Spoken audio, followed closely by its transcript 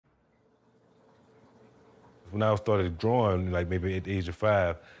When I started drawing, like maybe at the age of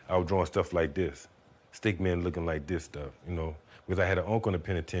 5, I was drawing stuff like this. Stick men looking like this stuff, you know. Because I had an uncle in the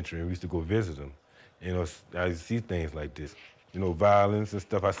penitentiary and we used to go visit him. You know, I used to see things like this. You know, violence and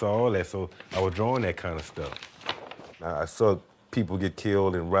stuff, I saw all that, so I was drawing that kind of stuff. I saw people get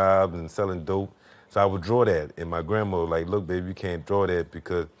killed and robbed and selling dope, so I would draw that. And my grandma was like, look, baby, you can't draw that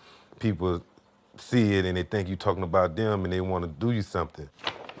because people see it and they think you're talking about them and they want to do you something.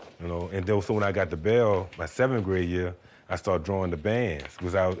 You know, and then so when I got the bell, my 7th grade year, I started drawing the bands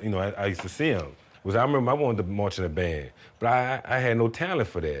because I used to see them. Because I remember I wanted to march in a band, but I had no talent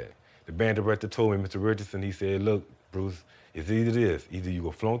for that. The band director told me, Mr. Richardson, he said, look, Bruce, it's either this. Either you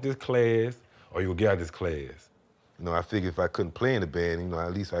go flunk this class or you go get out of this class. You know, I figured if I couldn't play in the band, you know,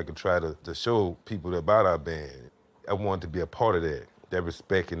 at least I could try to show people about our band. I wanted to be a part of that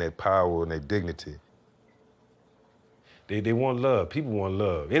respect and that power and that dignity. They want love. People want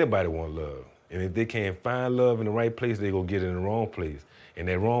love. Anybody want love. And if they can't find love in the right place, they go get it in the wrong place. And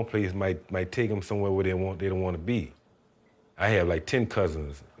that wrong place might take them somewhere where they don't want to be. I have like 10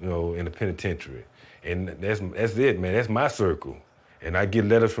 cousins, you know, in the penitentiary. And that's it, man. That's my circle. And I get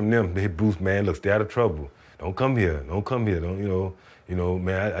letters from them. Hey, Bruce, man, look, stay out of trouble. Don't come here. Don't come here. Don't, you know,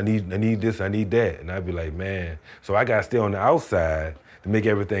 man, I need this, I need that. And I'd be like, man. So I gotta stay on the outside to make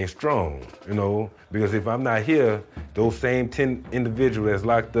everything strong, you know? Because if I'm not here, those same 10 individuals that's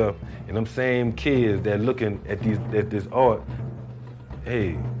locked up and them same kids that looking at this art,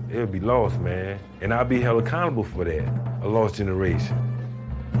 hey, it'll be lost, man. And I'll be held accountable for that, a lost generation.